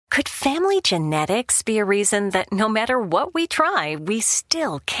Could family genetics be a reason that no matter what we try, we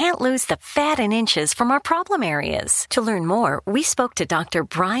still can't lose the fat and inches from our problem areas? To learn more, we spoke to Dr.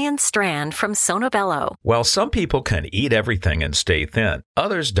 Brian Strand from Sonobello. While some people can eat everything and stay thin,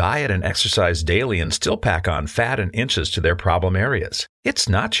 others diet and exercise daily and still pack on fat and inches to their problem areas. It's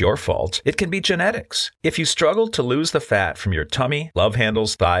not your fault. It can be genetics. If you struggle to lose the fat from your tummy, love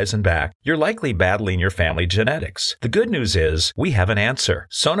handles, thighs, and back, you're likely battling your family genetics. The good news is we have an answer.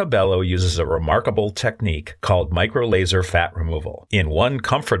 Sonobello uses a remarkable technique called microlaser fat removal. In one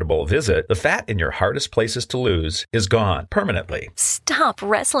comfortable visit, the fat in your hardest places to lose is gone permanently. Stop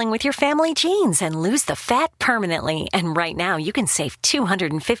wrestling with your family genes and lose the fat permanently. And right now, you can save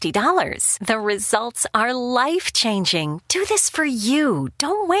 $250. The results are life-changing. Do this for you.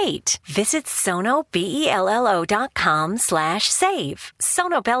 Don't wait. Visit sonobello.com/save.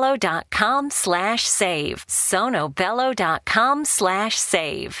 sonobello.com/save.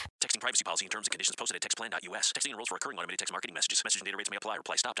 sonobello.com/save. Texting privacy policy and terms and conditions posted at textplan.us. Texting enrolls for recurring automated text marketing messages. Message and data rates may apply.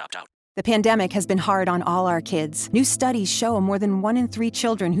 Reply stop to opt out. The pandemic has been hard on all our kids. New studies show more than 1 in 3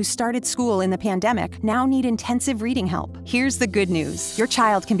 children who started school in the pandemic now need intensive reading help. Here's the good news. Your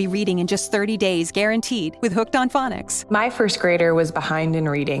child can be reading in just 30 days, guaranteed, with Hooked on Phonics. My first grader was behind in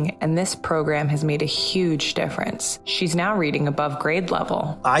reading, and this program has made a huge difference. She's now reading above grade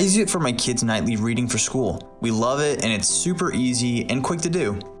level. I use it for my kids' nightly reading for school. We love it, and it's super easy and quick to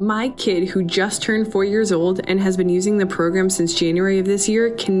do. My kid, who just turned 4 years old and has been using the program since January of this year,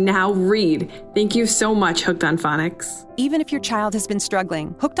 can now read. Thank you so much, Hooked on Phonics. Even if your child has been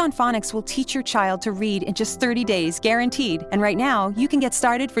struggling, Hooked on Phonics will teach your child to read in just 30 days, guaranteed. And right now, you can get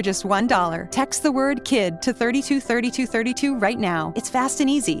started for just $1. Text the word KID to 323232 right now. It's fast and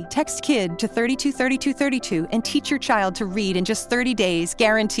easy. Text KID to 323232 and teach your child to read in just 30 days,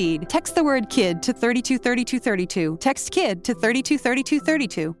 guaranteed. Text the word KID to 323232. Text KID to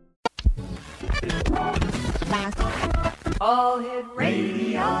 323232. All Hit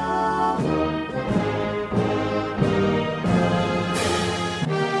Radio.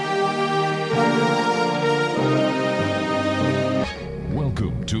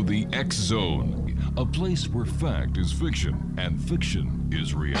 Welcome to the X Zone, a place where fact is fiction and fiction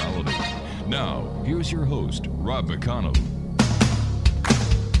is reality. Now, here's your host, Rob McConnell.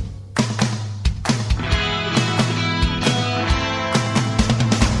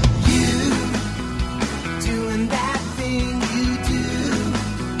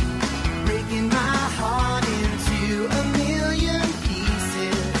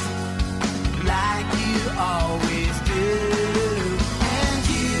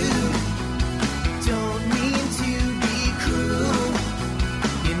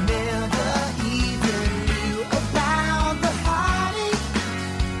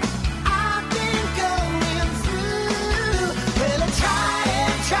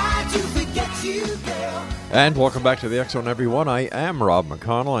 And welcome back to the X Zone, everyone. I am Rob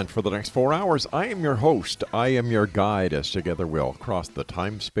McConnell, and for the next 4 hours, I am your host. I am your guide as together we'll cross the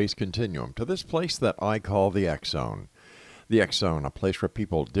time-space continuum to this place that I call the X Zone. The X Zone, a place where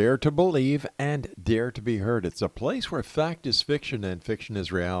people dare to believe and dare to be heard. It's a place where fact is fiction and fiction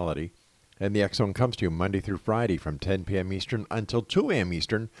is reality. And the X Zone comes to you Monday through Friday from 10 p.m. Eastern until 2 a.m.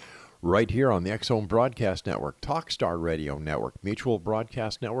 Eastern, right here on the X Zone Broadcast Network, Talkstar Radio Network, Mutual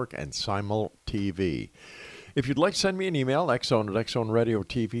Broadcast Network, and Simul TV. If you'd like to send me an email,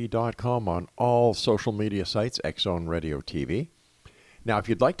 xzone@xzoneradiotv.com, on all social media sites, X Zone Radio TV. Now, if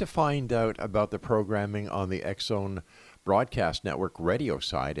you'd like to find out about the programming on the X Zone Broadcast Network radio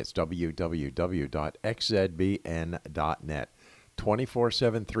side, it's www.xzbn.net.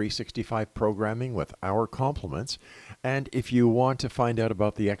 24/7, 365 programming with our compliments. And if you want to find out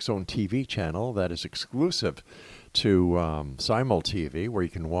about the X Zone TV channel that is exclusive to Simul TV, where you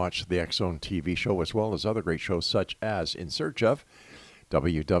can watch the X Zone TV show as well as other great shows such as In Search Of,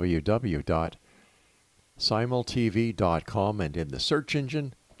 www.simultv.com, and in the search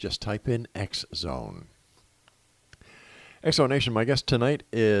engine, just type in X Zone. X Zone Nation, my guest tonight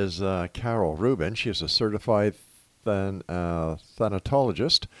is Carol Rubin. She is a certified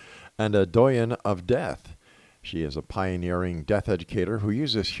Thanatologist and a Doyenne of death. She is a pioneering death educator who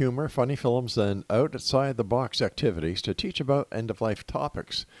uses humor, funny films, and outside-the-box activities to teach about end-of-life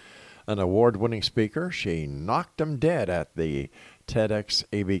topics. An award-winning speaker, she knocked 'em dead at the TEDx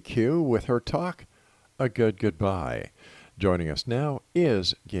ABQ with her talk, A Good Goodbye. Joining us now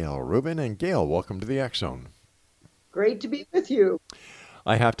is GAIL Rubin. And GAIL, welcome to the X Zone. Great to be with you.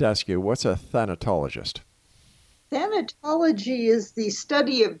 I have to ask you, what's a thanatologist? Thanatology is the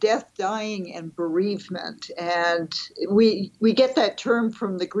study of death, dying, and bereavement. And we get that term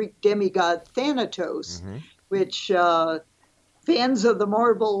from the Greek demigod Thanatos, which fans of the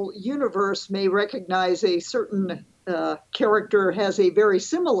Marvel Universe may recognize a certain character has a very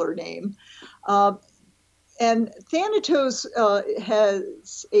similar name. And Thanatos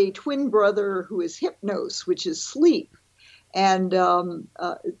has a twin brother who is Hypnos, which is sleep. And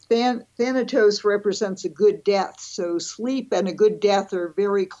Thanatos represents a good death. So sleep and a good death are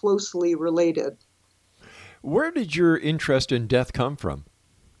very closely related. Where did your interest in death come from?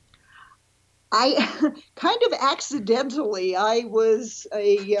 I kind of accidentally, I was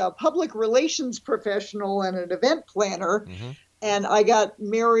a public relations professional and an event planner. Mm-hmm. And I got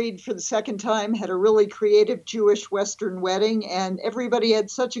married for the second time, had a really creative Jewish Western wedding, and everybody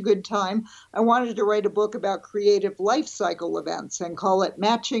had such a good time. I wanted to write a book about creative life cycle events and call it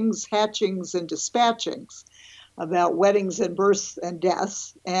Matchings, Hatchings, and Dispatchings, about weddings and births and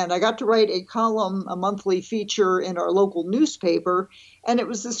deaths. And I got to write a column, a monthly feature in our local newspaper, and it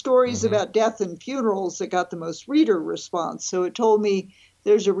was the stories about death and funerals that got the most reader response. So it told me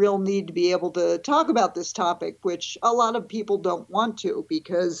there's a real need to be able to talk about this topic, which a lot of people don't want to,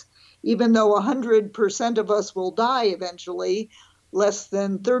 because even though 100% of us will die eventually, less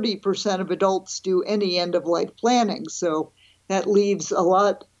than 30% of adults do any end-of-life planning. So that leaves a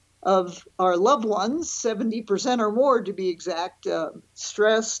lot of our loved ones, 70% or more to be exact,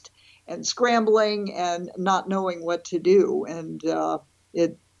 stressed and scrambling and not knowing what to do. And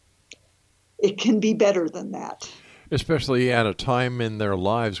it can be better than that. Especially at a time in their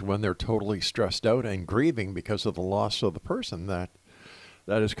lives when they're totally stressed out and grieving because of the loss of the person that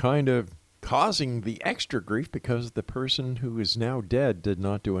is kind of causing the extra grief because the person who is now dead did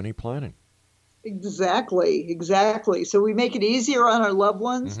not do any planning. Exactly. So we make it easier on our loved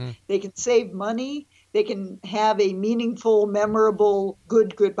ones. Mm-hmm. They can save money. They can have a meaningful, memorable,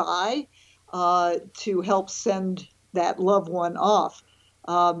 good goodbye to help send that loved one off.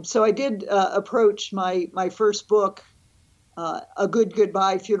 So I did approach my first book, A Good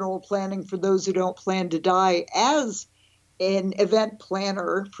Goodbye, Funeral Planning for Those Who Don't Plan to Die, as an event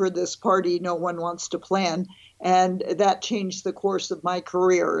planner for this party no one wants to plan. And that changed the course of my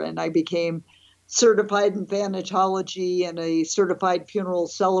career. And I became certified in Thanatology and a certified funeral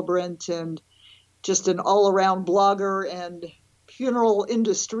celebrant and just an all-around blogger and funeral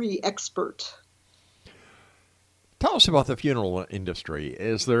industry expert. Tell us about the funeral industry.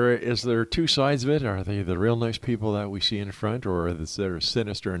 Is there two sides of it? Are they the real nice people that we see in front, or is there a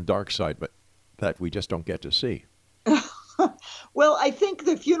sinister and dark side, but that we just don't get to see? Well, I think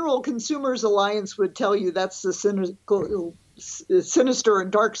the Funeral Consumers Alliance would tell you that's the sinister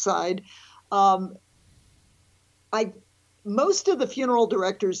and dark side. Most of the funeral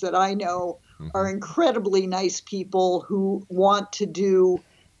directors that I know are incredibly nice people who want to do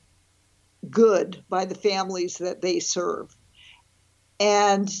good by the families that they serve.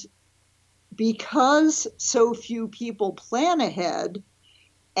 And because so few people plan ahead,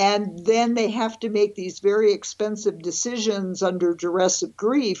 and then they have to make these very expensive decisions under duress of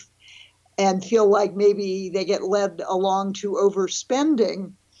grief and feel like maybe they get led along to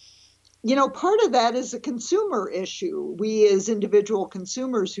overspending, part of that is a consumer issue. We as individual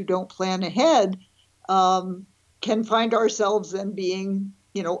consumers who don't plan ahead can find ourselves then being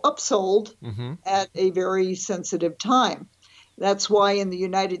upsold at a very sensitive time. That's why in the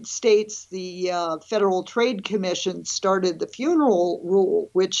United States, the Federal Trade Commission started the funeral rule,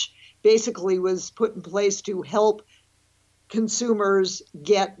 which basically was put in place to help consumers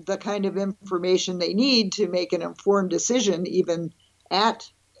get the kind of information they need to make an informed decision, even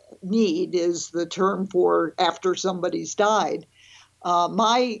at need is the term for after somebody's died.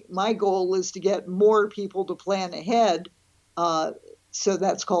 My goal is to get more people to plan ahead. So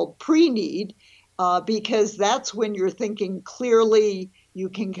that's called pre-need, because that's when you're thinking clearly, you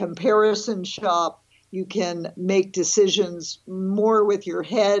can comparison shop, you can make decisions more with your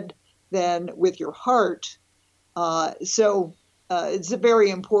head than with your heart. So it's a very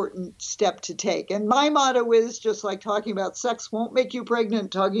important step to take. And my motto is, just like talking about sex won't make you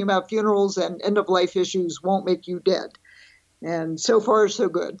pregnant, talking about funerals and end-of-life issues won't make you dead. And so far, so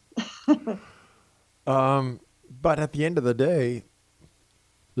good. But at the end of the day,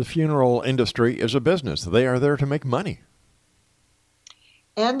 the funeral industry is a business. They are there to make money.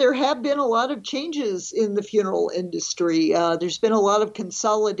 And there have been a lot of changes in the funeral industry. There's been a lot of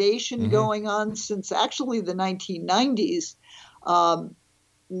consolidation going on since actually the 1990s.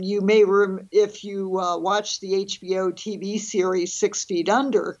 You may, if you watch the HBO TV series 6 Feet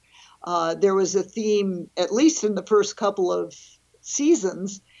Under, there was a theme, at least in the first couple of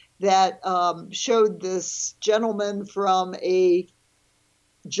seasons, that showed this gentleman from a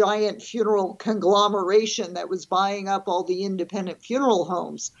giant funeral conglomeration that was buying up all the independent funeral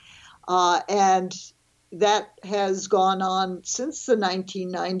homes. And that has gone on since the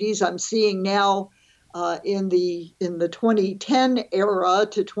 1990s. I'm seeing now in the 2010 era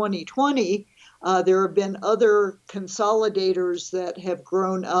to 2020, there have been other consolidators that have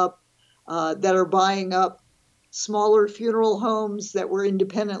grown up that are buying up smaller funeral homes that were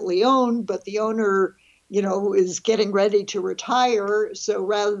independently owned, but the owner, is getting ready to retire. So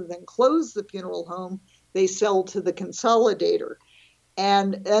rather than close the funeral home, they sell to the consolidator.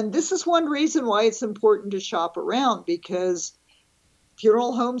 And this is one reason why it's important to shop around, because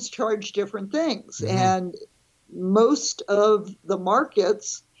funeral homes charge different things. Mm-hmm. And most of the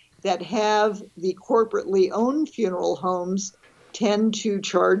markets that have the corporately owned funeral homes tend to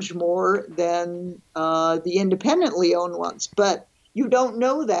charge more than the independently owned ones. But you don't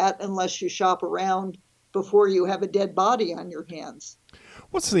know that unless you shop around before you have a dead body on your hands.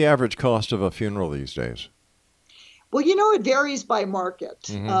 What's the average cost of a funeral these days? Well, it varies by market.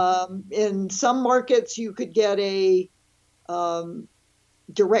 Mm-hmm. In some markets, you could get a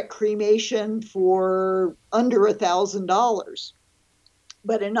direct cremation for under $1,000.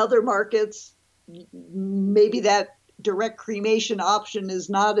 But in other markets, maybe that direct cremation option is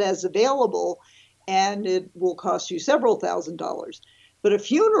not as available, and it will cost you several $1,000s. But a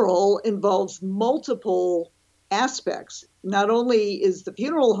funeral involves multiple aspects. Not only is the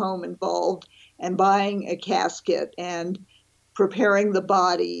funeral home involved and buying a casket and preparing the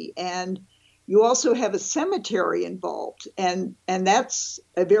body, and you also have a cemetery involved, and that's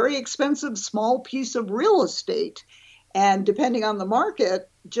a very expensive small piece of real estate. And depending on the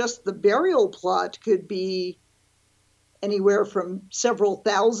market, just the burial plot could be anywhere from several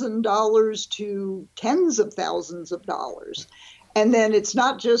 $1,000s to tens of thousands of dollars. And then it's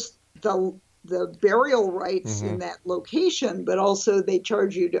not just the burial rights mm-hmm. in that location, but also they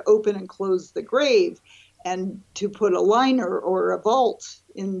charge you to open and close the grave and to put a liner or a vault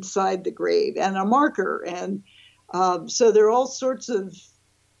inside the grave and a marker. And so there are all sorts of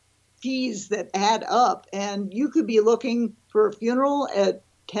fees that add up. And you could be looking for a funeral at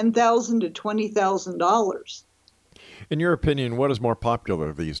 $10,000 to $20,000. In your opinion, what is more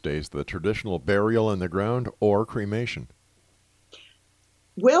popular these days, the traditional burial in the ground or cremation?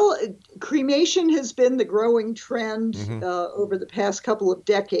 Well, cremation has been the growing trend mm-hmm. Over the past couple of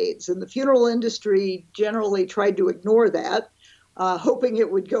decades, and the funeral industry generally tried to ignore that, hoping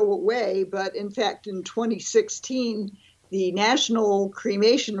it would go away. But in fact, in 2016, the national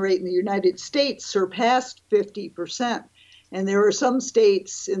cremation rate in the United States surpassed 50%. And there are some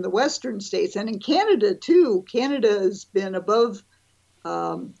states in the western states, and in Canada too. Canada has been above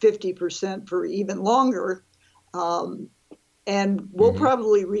 50% for even longer. And we'll mm-hmm.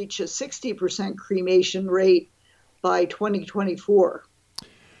 probably reach a 60% cremation rate by 2024.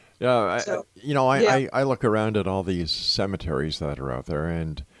 Yeah, so, I look around at all these cemeteries that are out there,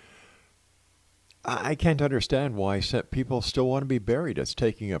 and I can't understand why people still want to be buried. It's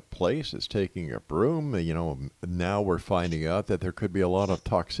taking up place. It's taking up room. Now we're finding out that there could be a lot of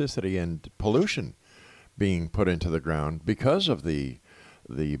toxicity and pollution being put into the ground because of the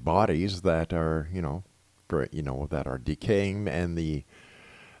bodies that are, that are decaying, and the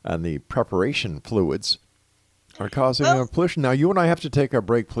preparation fluids are causing pollution. Now, you and I have to take a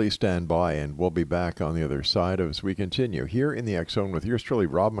break. Please stand by, and we'll be back on the other side as we continue here in the X Zone with yours truly,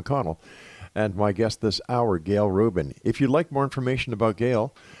 Rob McConnell, and my guest this hour, GAIL RUBIN. If you'd like more information about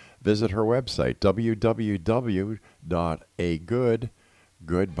GAIL, visit her website,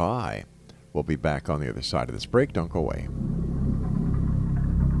 www.agoodgoodbye. We'll be back on the other side of this break. Don't go away.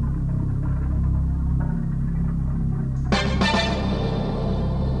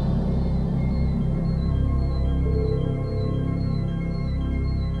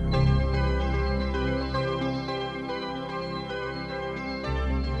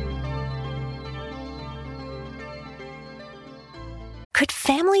 Could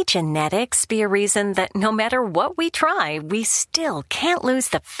family genetics be a reason that no matter what we try, we still can't lose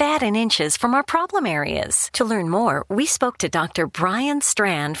the fat and inches from our problem areas? To learn more, we spoke to Dr. Brian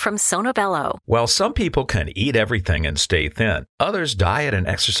Strand from Sonobello. While some people can eat everything and stay thin, others diet and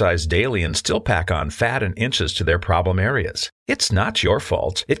exercise daily and still pack on fat and inches to their problem areas. It's not your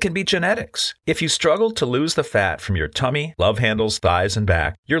fault. It can be genetics. If you struggle to lose the fat from your tummy, love handles, thighs, and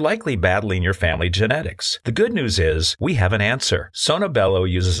back, you're likely battling your family genetics. The good news is we have an answer. Sonobello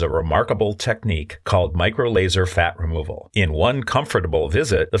uses a remarkable technique called microlaser fat removal. In one comfortable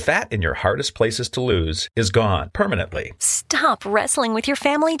visit, the fat in your hardest places to lose is gone permanently. Stop wrestling with your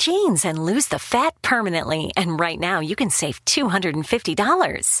family genes and lose the fat permanently. And right now, you can save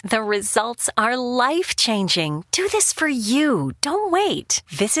 $250. The results are life-changing. Do this for you. you. Don't wait.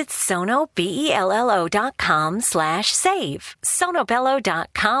 Visit sonobello.com/save.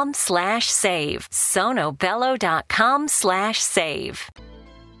 sonobello.com/save. sonobello.com/save.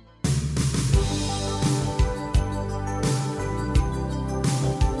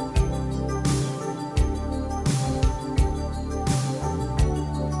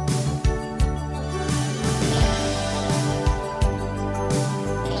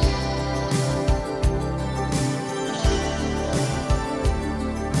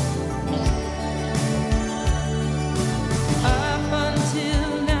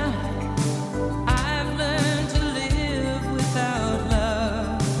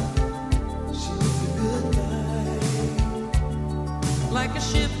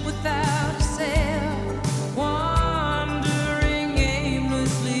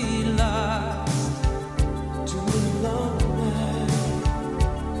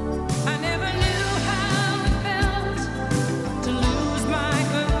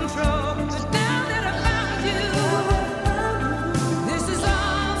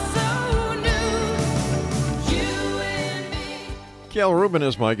 GAIL RUBIN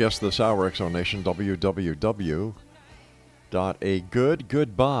is my guest this hour. Exonation,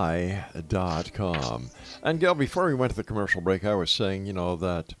 www.agoodgoodbye.com. And GAIL, before we went to the commercial break, I was saying,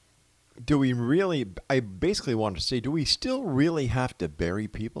 that I basically wanted to say, do we still really have to bury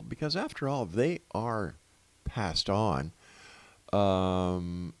people? Because after all, they are passed on.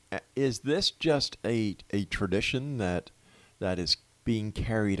 Is this just a tradition that is being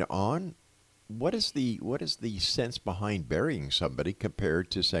carried on? What is the sense behind burying somebody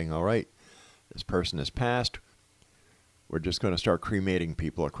compared to saying, all right, this person has passed, we're just going to start cremating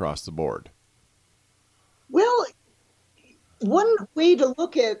people across the board? Well, one way to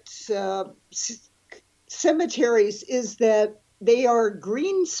look at cemeteries is that they are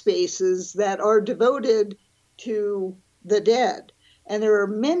green spaces that are devoted to the dead. And there are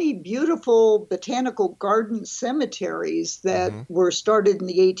many beautiful botanical garden cemeteries that were started in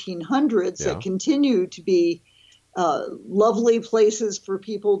the 1800s that continue to be lovely places for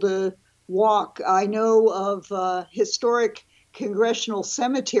people to walk. I know of historic Congressional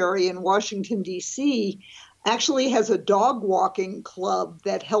Cemetery in Washington, D.C., actually has a dog walking club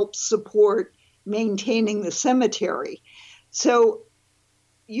that helps support maintaining the cemetery. So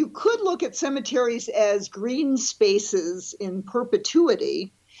you could look at cemeteries as green spaces in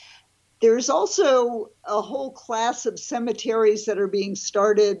perpetuity. There's also a whole class of cemeteries that are being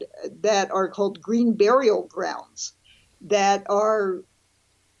started that are called green burial grounds that are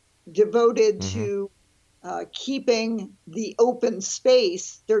devoted to keeping the open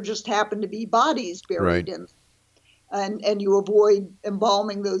space. There just happen to be bodies buried in. And you avoid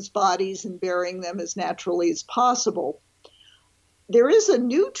embalming those bodies and burying them as naturally as possible. There is a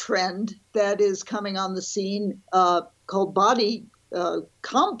new trend that is coming on the scene called body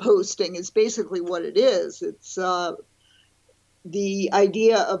composting is basically what it is. It's the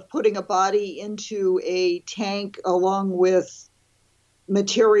idea of putting a body into a tank along with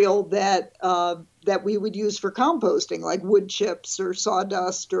material that we would use for composting, like wood chips or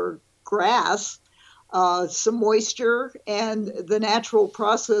sawdust or grass, some moisture, and the natural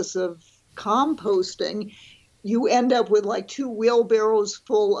process of composting. You end up with like 2 wheelbarrows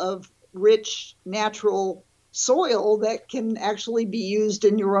full of rich natural soil that can actually be used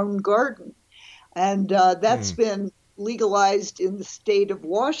in your own garden. And that's been legalized in the state of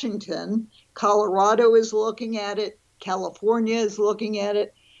Washington. Colorado is looking at it. California is looking at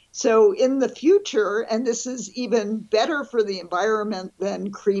it. So in the future, and this is even better for the environment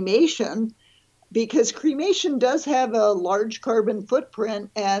than cremation, because cremation does have a large carbon footprint,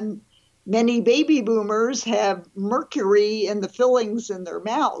 and many baby boomers have mercury in the fillings in their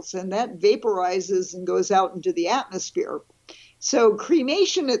mouths, and that vaporizes and goes out into the atmosphere. So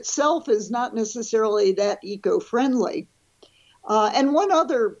cremation itself is not necessarily that eco-friendly. And one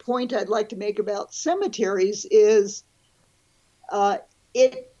other point I'd like to make about cemeteries is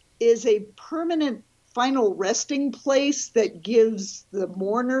it is a permanent final resting place that gives the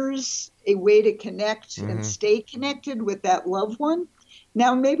mourners a way to connect and stay connected with that loved one.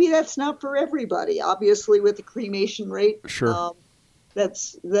 Now, maybe that's not for everybody. Obviously, with the cremation rate,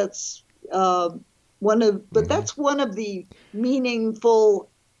 that's one of. But that's one of the meaningful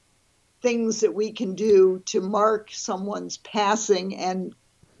things that we can do to mark someone's passing and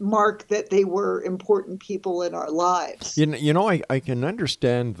mark that they were important people in our lives. I can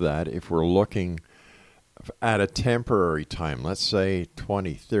understand that if we're looking at a temporary time, let's say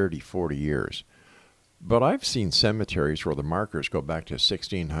 20, 30, 40 years. But I've seen cemeteries where the markers go back to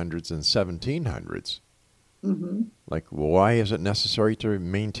 1600s and 1700s. Like, why is it necessary to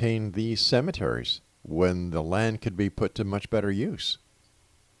maintain these cemeteries? when the land could be put to much better use?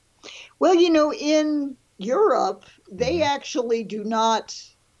 Well, in Europe, they actually do not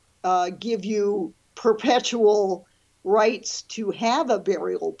give you perpetual rights to have a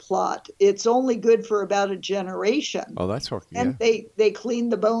burial plot. It's only good for about a generation. Oh, that's okay. And they clean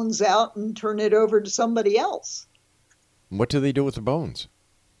the bones out and turn it over to somebody else. What do they do with the bones?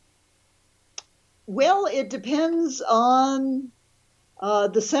 Well, it depends on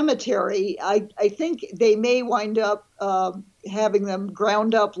the cemetery. I think they may wind up having them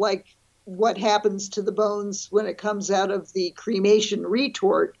ground up like what happens to the bones when it comes out of the cremation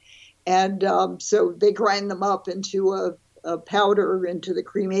retort. And so they grind them up into a powder into the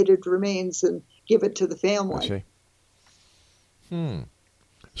cremated remains and give it to the family.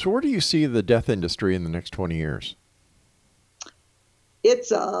 So where do you see the death industry in the next 20 years?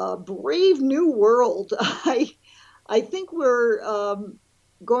 It's a brave new world. I think we're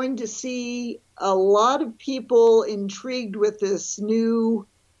going to see a lot of people intrigued with this new,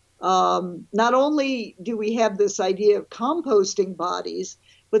 not only do we have this idea of composting bodies,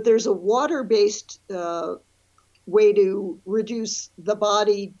 but there's a water-based way to reduce the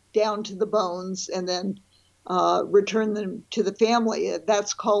body down to the bones and then return them to the family.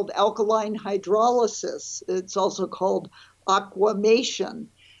 That's called alkaline hydrolysis. It's also called aquamation,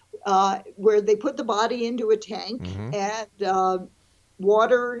 where they put the body into a tank and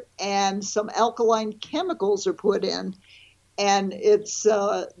water and some alkaline chemicals are put in, and it's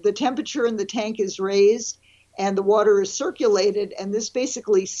the temperature in the tank is raised and the water is circulated, and this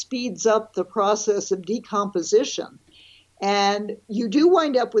basically speeds up the process of decomposition. And you do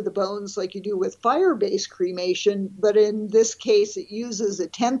wind up with the bones like you do with fire-based cremation, but in this case, it uses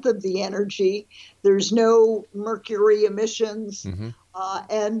 1/10 of the energy. There's no mercury emissions,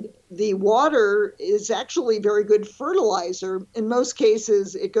 and the water is actually very good fertilizer. In most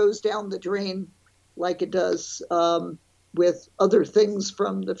cases, it goes down the drain like it does with other things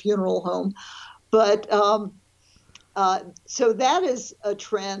from the funeral home. But so that is a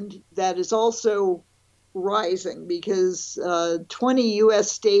trend that is also rising because 20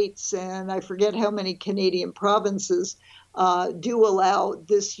 U.S. states and I forget how many Canadian provinces do allow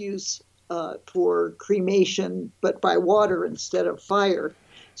this use for cremation, but by water instead of fire.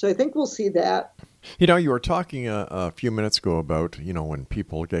 So I think we'll see that. You were talking a few minutes ago about, when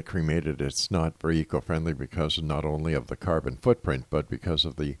people get cremated, it's not very eco-friendly because not only of the carbon footprint, but because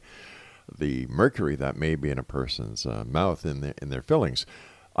of the mercury that may be in a person's mouth in their fillings.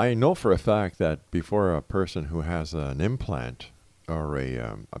 I know for a fact that before a person who has an implant or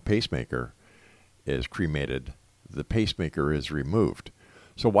a pacemaker is cremated, the pacemaker is removed.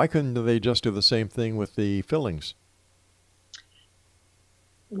 So why couldn't they just do the same thing with the fillings?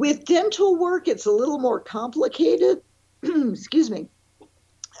 With dental work, it's a little more complicated. Excuse me.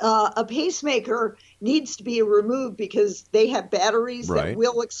 A pacemaker needs to be removed because they have batteries that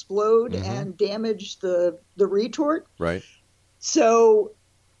will explode and damage the retort. Right. So,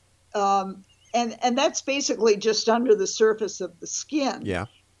 and that's basically just under the surface of the skin. Yeah.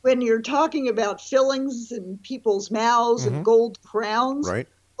 When you're talking about fillings in people's mouths and gold crowns. Right.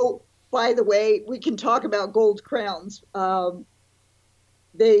 Oh, by the way, we can talk about gold crowns. And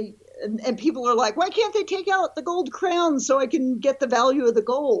people are like, why can't they take out the gold crowns so I can get the value of the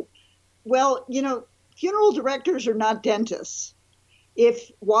gold? Well, funeral directors are not dentists.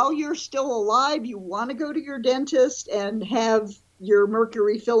 If while you're still alive, you want to go to your dentist and have your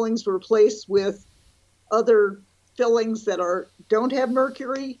mercury fillings replaced with other fillings that don't have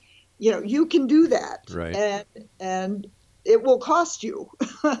mercury, you can do that. Right. And it will cost you.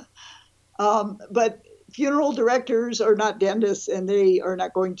 But funeral directors are not dentists, and they are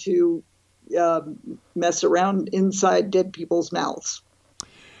not going to mess around inside dead people's mouths.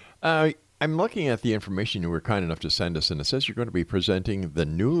 I'm looking at the information you were kind enough to send us, and it says you're going to be presenting the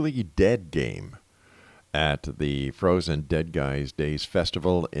Newly Dead game at the Frozen Dead Guys Days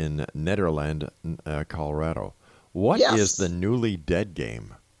Festival in Nederland, Colorado. What is the Newly Dead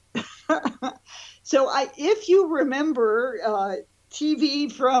game? So if you remember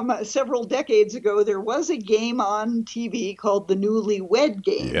TV from several decades ago, there was a game on TV called the Newlywed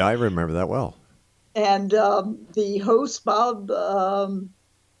Game. Yeah, I remember that well. And the host, Bob,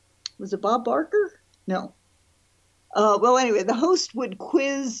 was it Bob Barker? No. Well, anyway, the host would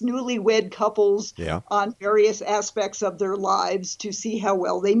quiz newlywed couples on various aspects of their lives to see how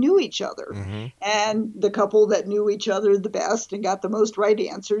well they knew each other. And the couple that knew each other the best and got the most right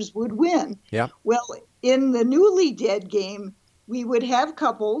answers would win. Yeah. Well, in the Newly Dead game, we would have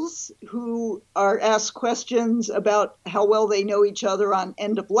couples who are asked questions about how well they know each other on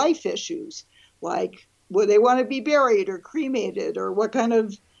end-of-life issues, like would they want to be buried or cremated, or what kind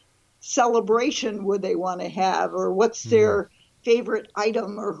of celebration would they want to have, or what's their favorite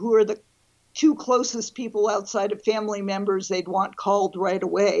item, or who are the 2 closest people outside of family members they'd want called right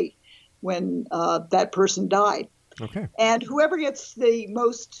away when that person died. Okay. And whoever gets the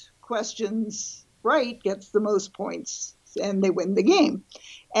most questions right gets the most points, and they win the game.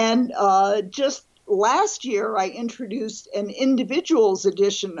 And just last year, I introduced an individuals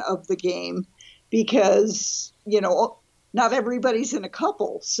edition of the game because, not everybody's in a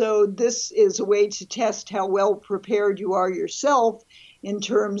couple. So this is a way to test how well prepared you are yourself in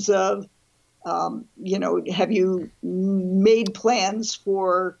terms of, have you made plans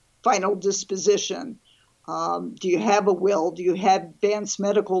for final disposition? Do you have a will? Do you have advanced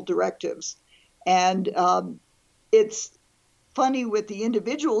medical directives? And it's funny with the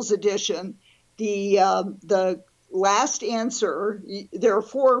individuals edition, the last answer, there are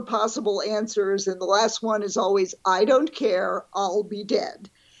 4 possible answers, and the last one is always, I don't care, I'll be dead.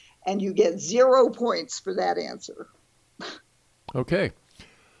 And you get 0 points for that answer. Okay.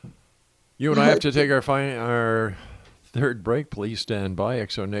 You and I have to take our third break. Please stand by.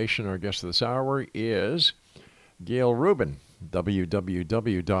 Exo Nation, our guest of this hour is GAIL RUBIN,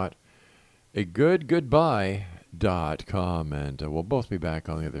 www.agoodgoodbye.com. And we'll both be back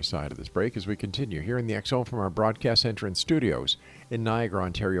on the other side of this break as we continue here in the X Zone from our broadcast center and studios in Niagara,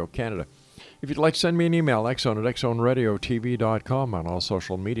 Ontario, Canada. If you'd like to send me an email, xzone at xzoneradiotv.com, on all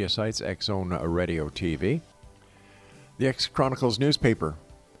social media sites, Xzone Radio TV. The X Chronicles newspaper,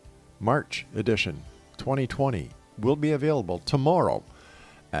 March edition 2020, will be available tomorrow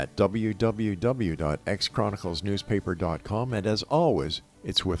at www.xchroniclesnewspaper.com. And as always,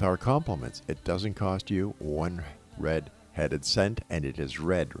 it's with our compliments. It doesn't cost you 1 red-headed cent, and it is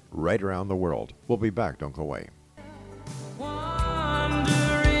read right around the world. We'll be back. Don't go away.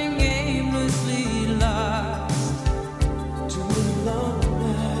 Wandering aimlessly lost to a long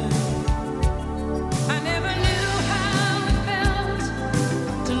night. I never knew how it felt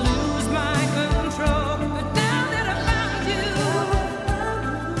to lose my control, but now that I found you,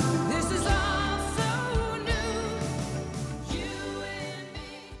 this is all so new. You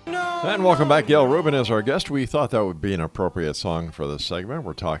and me. And welcome back. GAIL RUBIN is our guest. We thought that would be an appropriate song for this segment.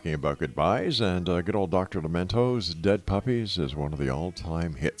 We're talking about goodbyes, and good old Dr. Demento's Dead Puppies is one of the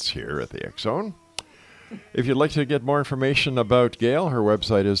all-time hits here at the X Zone. If you'd like to get more information about GAIL, her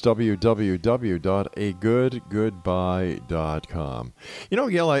website is www.agoodgoodbye.com.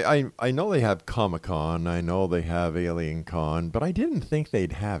 GAIL, I know they have Comic-Con, I know they have Alien Con, but I didn't think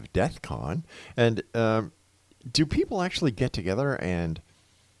they'd have Death Con. And do people actually get together and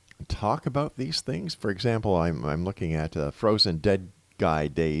talk about these things? For example, I'm looking at Frozen Dead Guy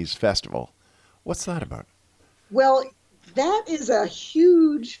Days Festival. What's that about? Well, that is a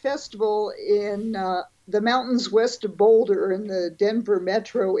huge festival in the mountains west of Boulder in the Denver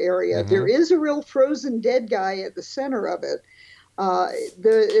metro area. Mm-hmm. There is a real frozen dead guy at the center of it.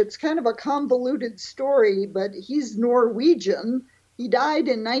 It's kind of a convoluted story, but he's Norwegian. He died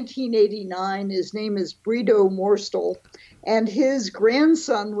in 1989. His name is Brido Morstel. And his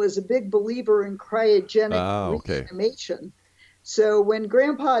grandson was a big believer in cryogenic reanimation. So when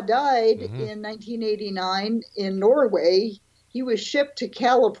Grandpa died in 1989 in Norway, he was shipped to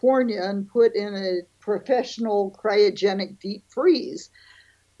California and put in a professional cryogenic deep freeze.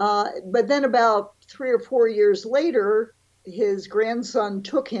 But then about 3 or 4 years later, his grandson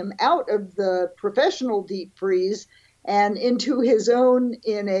took him out of the professional deep freeze and into his own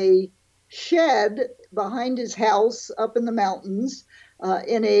in a shed behind his house up in the mountains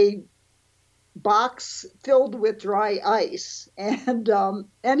in a box filled with dry ice. And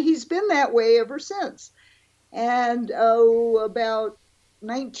he's been that way ever since. And about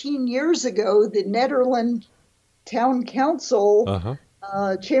 19 years ago, the Netherlands Town Council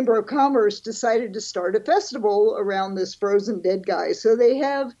Chamber of Commerce decided to start a festival around this frozen dead guy. So they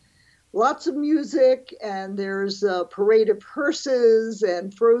have lots of music, and there's a parade of hearses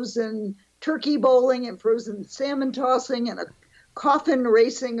and frozen turkey bowling and frozen salmon tossing and a coffin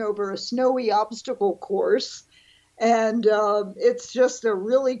racing over a snowy obstacle course. And it's just a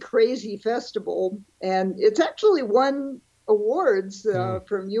really crazy festival. And it's actually won awards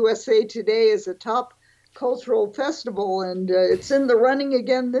from USA Today as a top cultural festival, and it's in the running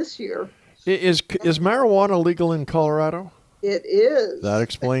again this year. Is marijuana legal in Colorado? It is. That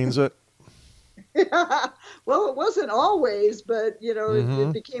explains it. Well, it wasn't always, but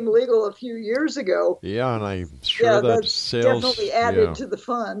it became legal a few years ago. Yeah, and I'm sure that sales definitely added to the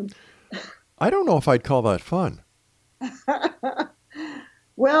fun. I don't know if I'd call that fun.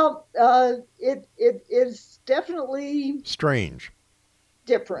 Well, it is definitely strange,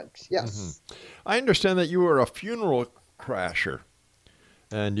 different. Yes, I understand that you were a funeral crasher.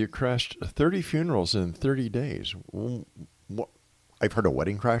 And you crashed 30 funerals in 30 days. I've heard of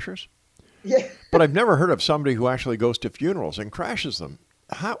wedding crashers. Yeah. But I've never heard of somebody who actually goes to funerals and crashes them.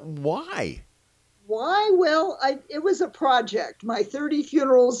 Why? Why? Well, it was a project. My 30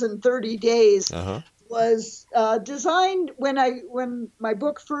 funerals in 30 days was designed when my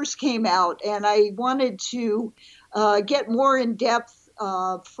book first came out, and I wanted to get more in-depth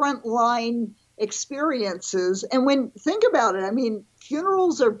frontline experiences. And think about it, I mean,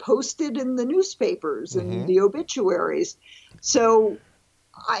 funerals are posted in the newspapers and the obituaries. So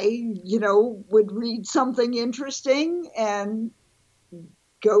I, would read something interesting and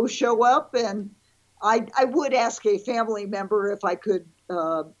go show up, and I would ask a family member if I could,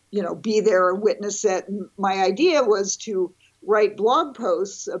 be there and witness it. And my idea was to write blog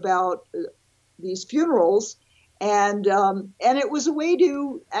posts about these funerals, and it was a way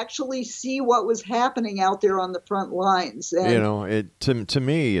to actually see what was happening out there on the front lines. And, to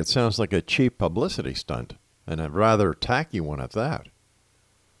me, it sounds like a cheap publicity stunt, and a rather tacky one at that.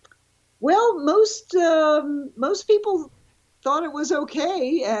 Well, most people thought it was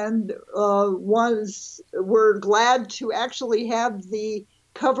okay, and were glad to actually have the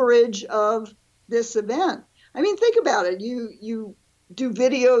coverage of this event. I mean, think about it. You do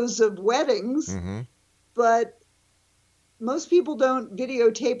videos of weddings, but most people don't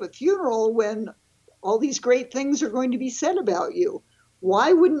videotape a funeral when all these great things are going to be said about you.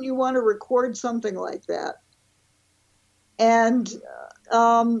 Why wouldn't you want to record something like that? And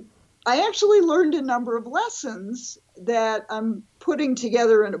I actually learned a number of lessons that I'm putting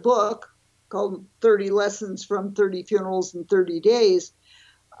together in a book called 30 Lessons from 30 Funerals in 30 Days,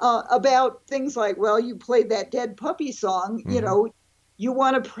 about things like, well, you played that dead puppy song, you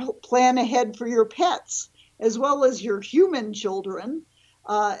want to plan ahead for your pets as well as your human children.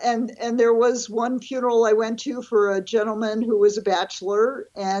 And there was one funeral I went to for a gentleman who was a bachelor,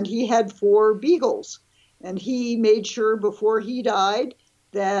 and he had 4 beagles. And he made sure before he died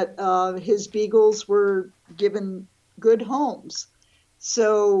that his beagles were given good homes.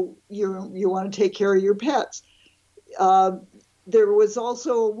 So you want to take care of your pets. There was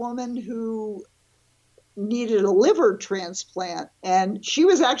also a woman who needed a liver transplant, and she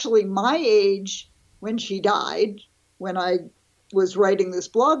was actually my age when she died, when I was writing this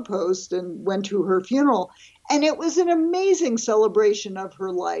blog post and went to her funeral. And it was an amazing celebration of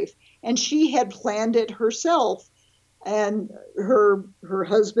her life. And she had planned it herself. And her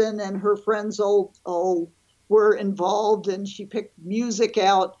husband and her friends all were involved, and she picked music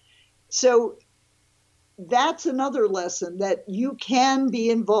out. So that's another lesson, that you can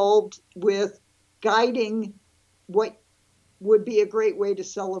be involved with guiding what would be a great way to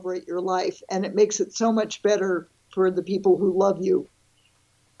celebrate your life. And it makes it so much better for the people who love you.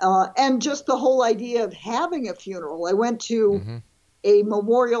 And just the whole idea of having a funeral. I went to a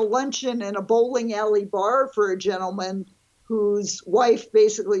memorial luncheon in a bowling alley bar for a gentleman whose wife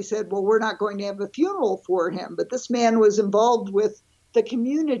basically said, well, we're not going to have a funeral for him. But this man was involved with the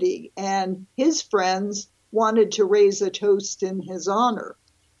community, and his friends wanted to raise a toast in his honor.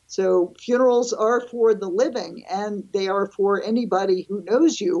 So funerals are for the living, and they are for anybody who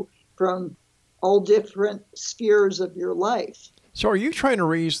knows you from all different spheres of your life. So are you trying to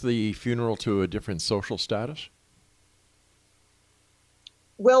raise the funeral to a different social status?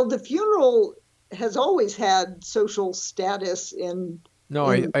 Well, the funeral has always had social status in... No,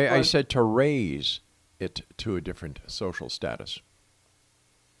 I said to raise it to a different social status.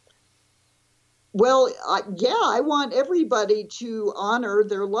 Well, I want everybody to honor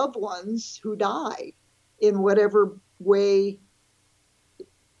their loved ones who die in whatever way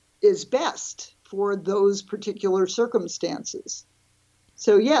is best for those particular circumstances.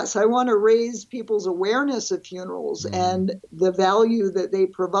 So yes, I want to raise people's awareness of funerals and the value that they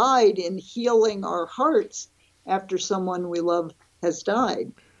provide in healing our hearts after someone we love has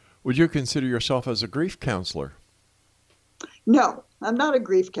died. Would you consider yourself as a grief counselor? No, I'm not a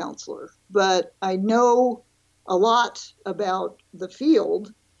grief counselor, but I know a lot about the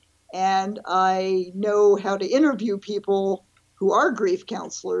field, and I know how to interview people who are grief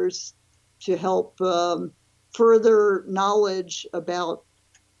counselors to help further knowledge about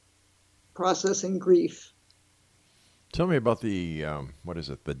processing grief. Tell me about the,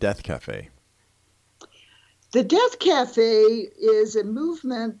 the Death Cafe. The Death Cafe is a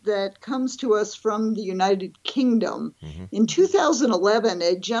movement that comes to us from the United Kingdom. In 2011,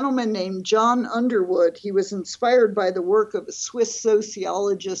 a gentleman named John Underwood, he was inspired by the work of a Swiss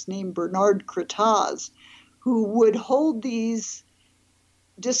sociologist named Bernard Cretaz, who would hold these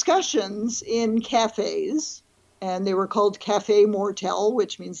discussions in cafes, and they were called Café Mortel,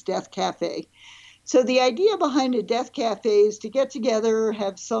 which means Death Cafe. So the idea behind a death cafe is to get together,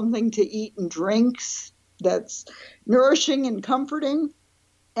 have something to eat and drinks that's nourishing and comforting,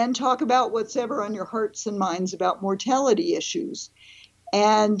 and talk about what's ever on your hearts and minds about mortality issues.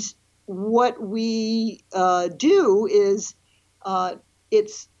 And what we do is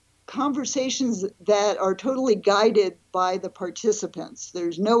it's conversations that are totally guided by the participants.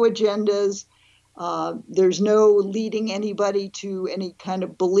 There's no agendas. There's no leading anybody to any kind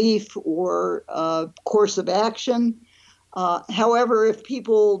of belief or course of action. However, if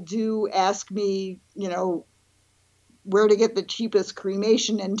people do ask me, where to get the cheapest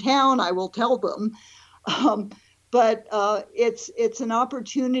cremation in town, I will tell them. But it's an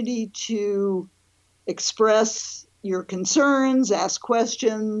opportunity to express your concerns, ask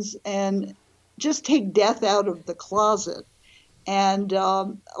questions, and just take death out of the closet. And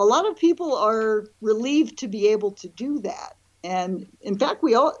a lot of people are relieved to be able to do that. And in fact,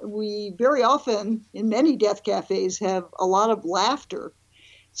 we very often in many death cafes have a lot of laughter.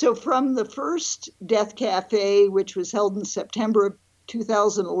 So from the first death cafe, which was held in September of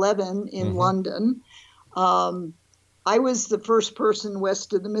 2011 in London, I was the first person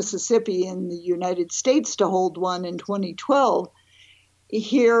west of the Mississippi in the United States to hold one in 2012.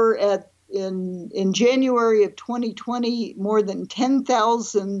 Here in January of 2020, more than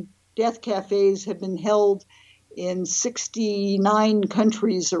 10,000 death cafes have been held in 69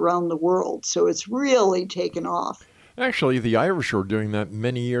 countries around the world. So it's really taken off. Actually, the Irish were doing that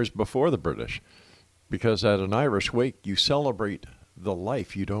many years before the British, because at an Irish wake, you celebrate the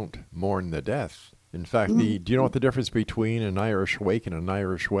life, you don't mourn the death. In fact, do you know what the difference between an Irish wake and an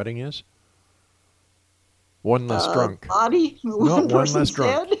Irish wedding is? One less drunk. Body? One less Dead?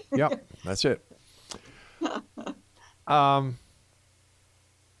 drunk. Yep, that's it.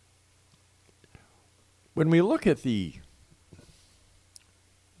 When we look at the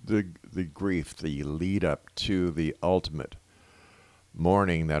grief, the lead up to the ultimate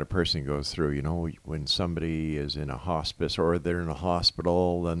mourning that a person goes through, when somebody is in a hospice or they're in a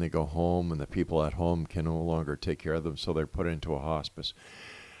hospital, then they go home and the people at home can no longer take care of them, so they're put into a hospice.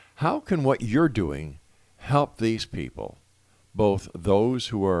 How can what you're doing help these people, both those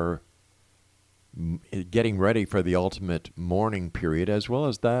who are getting ready for the ultimate mourning period, as well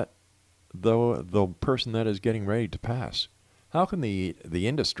as the person that is getting ready to pass? How can the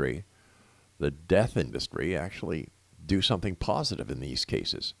industry, the death industry, actually do something positive in these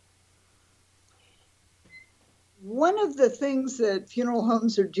cases? One of the things that funeral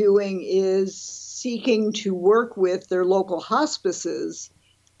homes are doing is seeking to work with their local hospices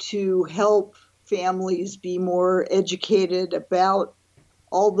to help families be more educated about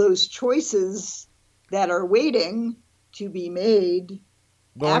all those choices that are waiting to be made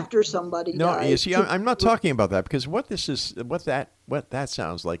after somebody dies. No, you see, I'm not talking about that, because what that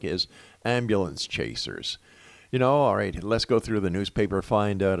sounds like is ambulance chasers. All right, let's go through the newspaper,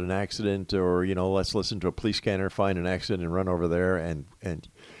 find out an accident, or, let's listen to a police scanner, find an accident and run over there. And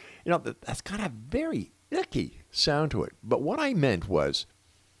that's got a very icky sound to it. But what I meant was,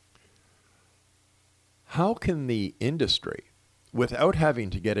 how can the industry, without having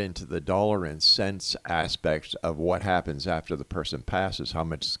to get into the dollar and cents aspect of what happens after the person passes, how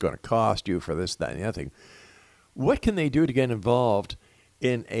much it's going to cost you for this, that, and the other thing, what can they do to get involved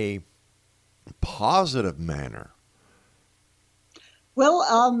in a positive manner? Well,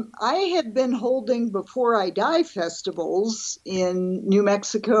 I have been holding Before I Die festivals in New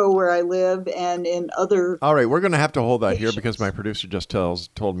Mexico, where I live, and in other... All right, we're going to have to hold that here, because my producer just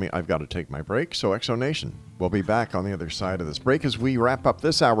told me I've got to take my break. So, X Zone Nation, we'll be back on the other side of this break as we wrap up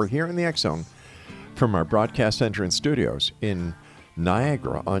this hour here in the X Zone from our broadcast center and studios in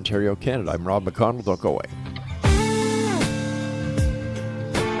Niagara, Ontario, Canada. I'm Rob McConnell. Don't go away.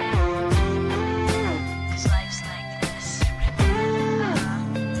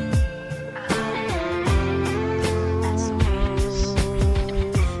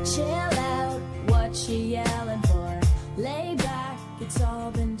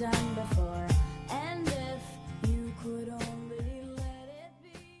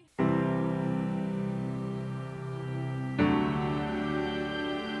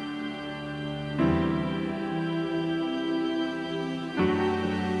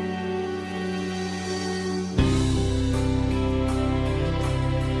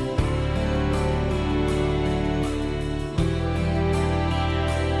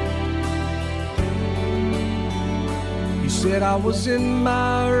 Said I was in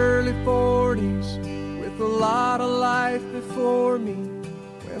my early 40s with a lot of life before me,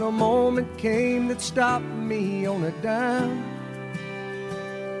 when a moment came that stopped me on a dime.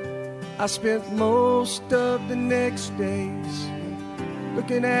 I spent most of the next days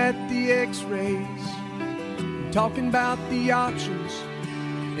looking at the x-rays, talking about the options,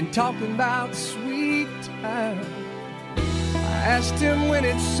 and talking about sweet time. I asked him when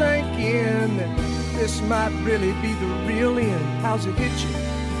it sank in that this might really be the real end. How's it hit you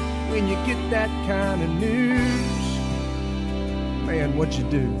when you get that kind of news? Man, what'd you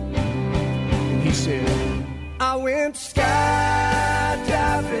do? And he said, I went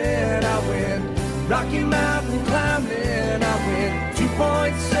skydiving, I went Rocky Mountain climbing, I went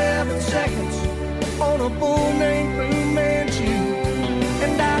 2.7 seconds on a bull named Blue Manchu.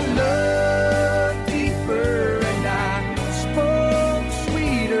 And I loved deeper, and I spoke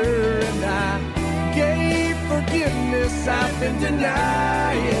sweeter, and I gave forgiveness I've been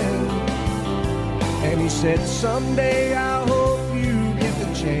denying. And he said, someday I hope you get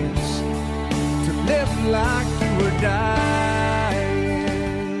the chance to live like you were dying.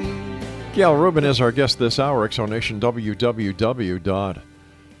 GAIL RUBIN is our guest this hour. Exonation,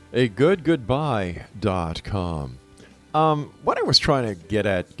 www.agoodgoodbye.com. What I was trying to get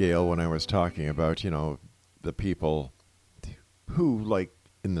at, GAIL, when I was talking about, the people who, like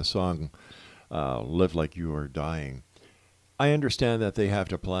in the song, live like you are dying, I understand that they have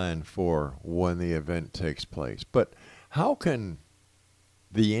to plan for when the event takes place. But how can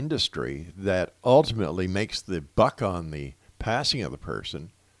the industry that ultimately makes the buck on the passing of the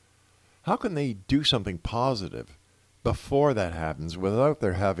person, how can they do something positive before that happens without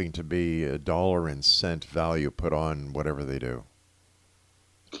there having to be a dollar and cent value put on whatever they do?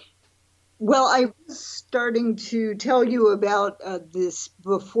 Well, I was starting to tell you about this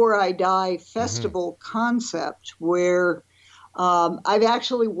Before I Die festival concept where I've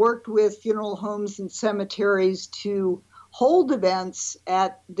actually worked with funeral homes and cemeteries to hold events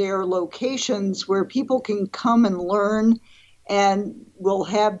at their locations where people can come and learn, and we'll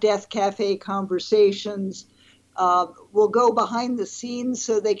have Death Cafe conversations. We'll go behind the scenes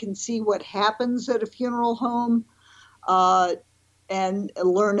so they can see what happens at a funeral home and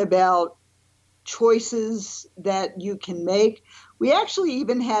learn about choices that you can make. We actually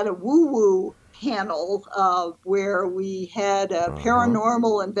even had a woo-woo panel where we had a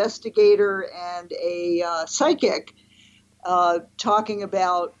paranormal investigator and a psychic talking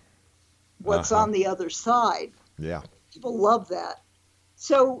about what's on the other side. Yeah. People love that.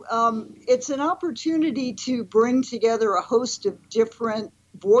 So it's an opportunity to bring together a host of different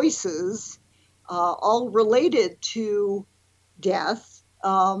voices, all related to death,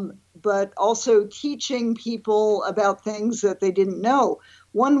 but also teaching people about things that they didn't know.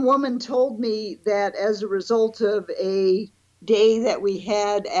 One woman told me that as a result of a day that we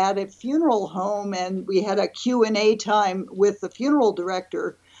had at a funeral home and we had a Q&A time with the funeral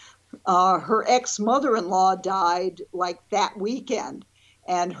director, her ex-mother-in-law died like that weekend.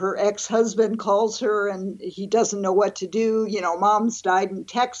 And her ex-husband calls her and he doesn't know what to do. Mom's died in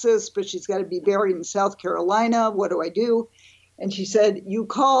Texas, but she's got to be buried in South Carolina. What do I do? And she said, you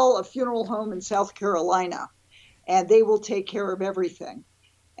call a funeral home in South Carolina and they will take care of everything.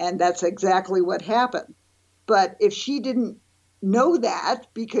 And that's exactly what happened. But if she didn't know that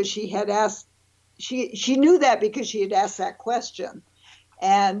because she had asked, she knew that because she had asked that question.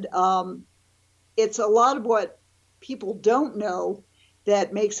 And it's a lot of what people don't know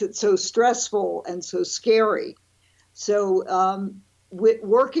that makes it so stressful and so scary. So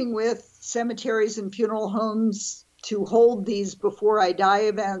working with cemeteries and funeral homes to hold these Before I Die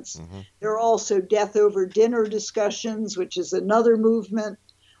events, there are also death over dinner discussions, which is another movement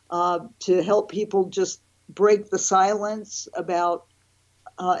to help people just break the silence about,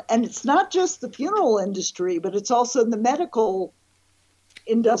 and it's not just the funeral industry, but it's also the medical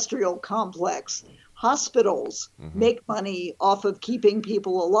industrial complex. Hospitals make money off of keeping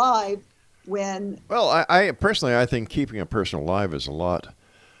people alive when... Well, I personally, I think keeping a person alive is a lot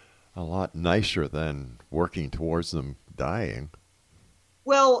nicer than working towards them dying.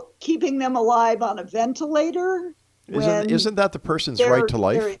 Well, keeping them alive on a ventilator... Isn't that the person's right to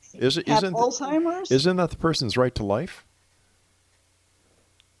life? Isn't Alzheimer's? Isn't that the person's right to life?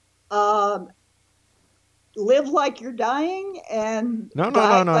 Live like you're dying and No.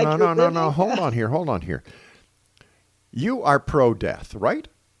 Hold on here. You are pro-death, right?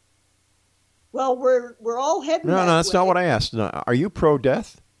 Well, we're all heading. No, that's not what I asked. No, are you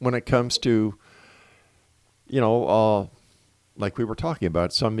pro-death when it comes to, like we were talking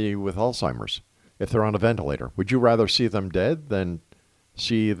about, somebody with Alzheimer's? If they're on a ventilator, would you rather see them dead than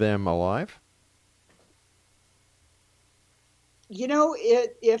see them alive?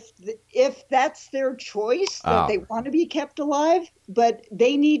 If that's their choice, that they want to be kept alive, but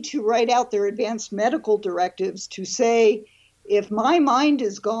they need to write out their advanced medical directives to say, if my mind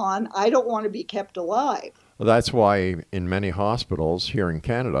is gone, I don't want to be kept alive. That's why in many hospitals here in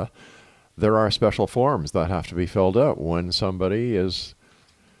Canada, there are special forms that have to be filled out when somebody is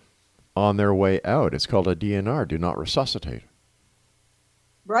on their way out. It's called a DNR, do not resuscitate.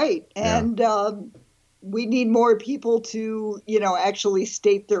 Right. And we need more people to, actually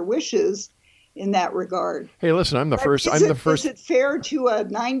state their wishes in that regard. Hey, listen, I'm the first. Is it fair to a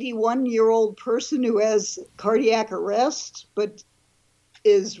 91-year-old person who has cardiac arrest but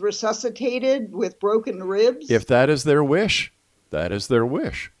is resuscitated with broken ribs? If that is their wish, that is their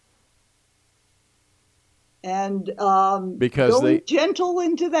wish. And because going gentle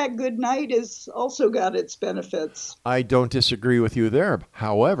into that good night has also got its benefits. I don't disagree with you there.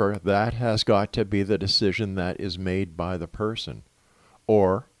 However, that has got to be the decision that is made by the person.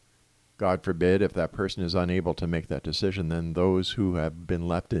 Or, God forbid, if that person is unable to make that decision, then those who have been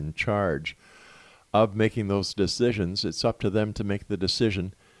left in charge of making those decisions, it's up to them to make the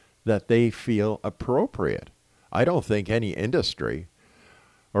decision that they feel appropriate. I don't think any industry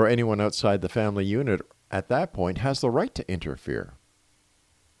or anyone outside the family unit at that point has the right to interfere.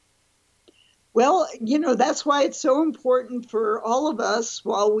 Well, that's why it's so important for all of us,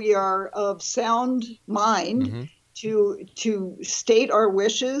 while we are of sound mind, to state our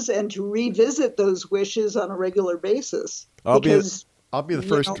wishes and to revisit those wishes on a regular basis. I'll be the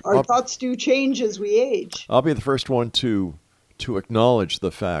first. Our thoughts do change as we age. I'll be the first one to acknowledge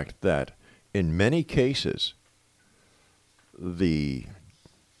the fact that in many cases, the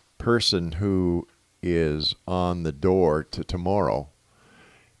person who is on the door to tomorrow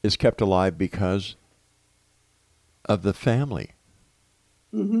is kept alive because of the family.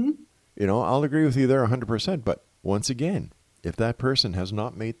 I'll agree with you there 100%, but once again, if that person has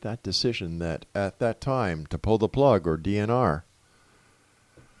not made that decision that at that time to pull the plug or DNR,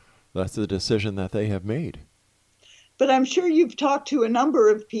 that's the decision that they have made. But I'm sure you've talked to a number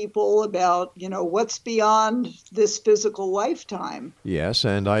of people about, what's beyond this physical lifetime. Yes,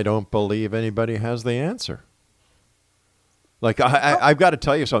 and I don't believe anybody has the answer. Like, I've got to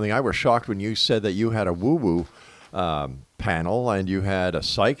tell you something. I was shocked when you said that you had a woo-woo panel and you had a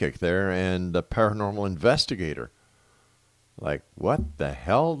psychic there and a paranormal investigator. Like, what the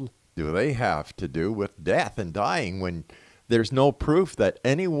hell do they have to do with death and dying when there's no proof that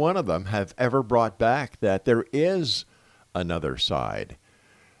any one of them have ever brought back that there is another side?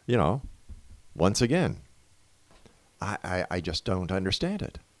 Once again, I just don't understand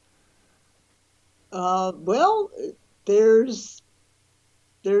it. Well, there's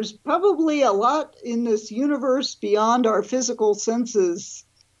probably a lot in this universe beyond our physical senses.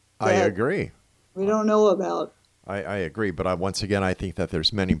 I agree. We don't know about. I agree, but once again, I think that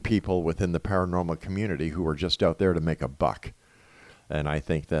there's many people within the paranormal community who are just out there to make a buck. And I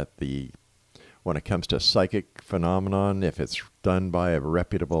think that when it comes to psychic phenomenon, if it's done by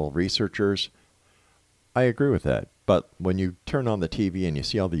reputable researchers, I agree with that. But when you turn on the TV and you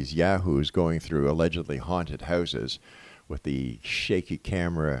see all these yahoos going through allegedly haunted houses with the shaky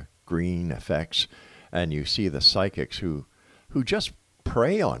camera green effects, and you see the psychics who just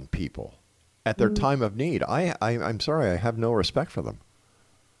prey on people at their time of need, I'm sorry, I have no respect for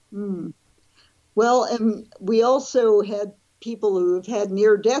them. Well, and we also had people who have had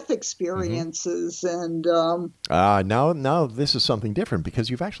near-death experiences, and now this is something different, because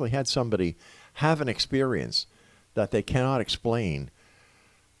you've actually had somebody have an experience that they cannot explain,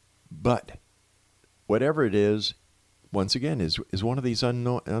 but whatever it is, once again, is one of these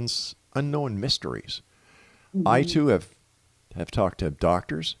unknown mysteries. I too have talked to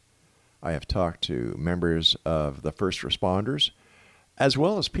doctors. I have talked to members of the first responders, as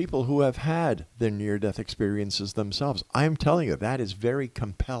well as people who have had their near-death experiences themselves. I'm telling you, that is very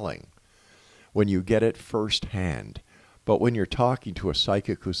compelling when you get it firsthand. But when you're talking to a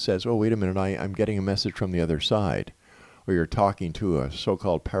psychic who says, oh, wait a minute, I'm getting a message from the other side, or you're talking to a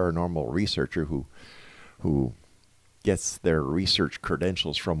so-called paranormal researcher who gets their research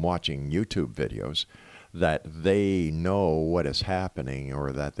credentials from watching YouTube videos, that they know what is happening,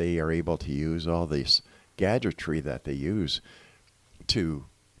 or that they are able to use all this gadgetry that they use to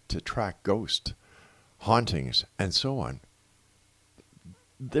track ghost hauntings and so on.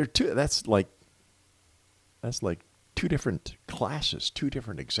 That's like two different classes, two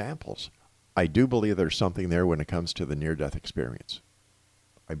different examples. I do believe there's something there when it comes to the near-death experience.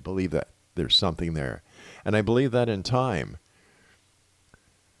 I believe that there's something there. And I believe that in time,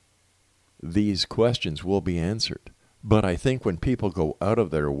 these questions will be answered. But I think when people go out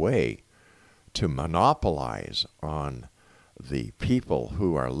of their way to monopolize on the people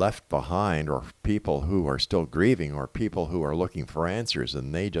who are left behind, or people who are still grieving, or people who are looking for answers,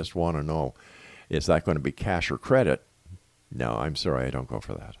 and they just want to know, is that going to be cash or credit? No, I'm sorry, I don't go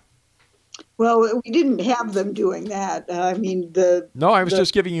for that. Well, we didn't have them doing that. I mean, I was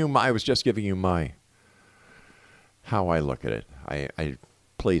just giving you my how I look at it. I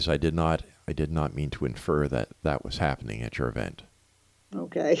did not mean to infer that was happening at your event.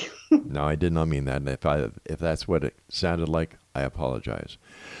 Okay. No, I did not mean that. And if that's what it sounded like, I apologize.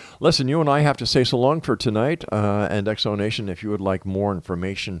 Listen, you and I have to say so long for tonight. And Exonation, if you would like more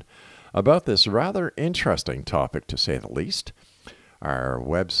information about this rather interesting topic, to say the least, our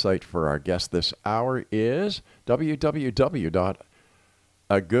website for our guest this hour is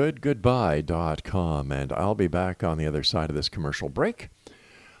www.agoodgoodbye.com. And I'll be back on the other side of this commercial break,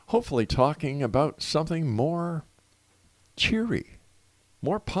 hopefully talking about something more cheery,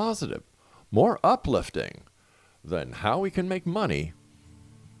 more positive, more uplifting than how we can make money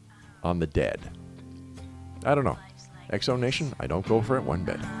on the dead. I don't know. Exonation, I don't go for it one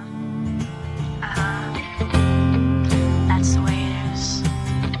bit.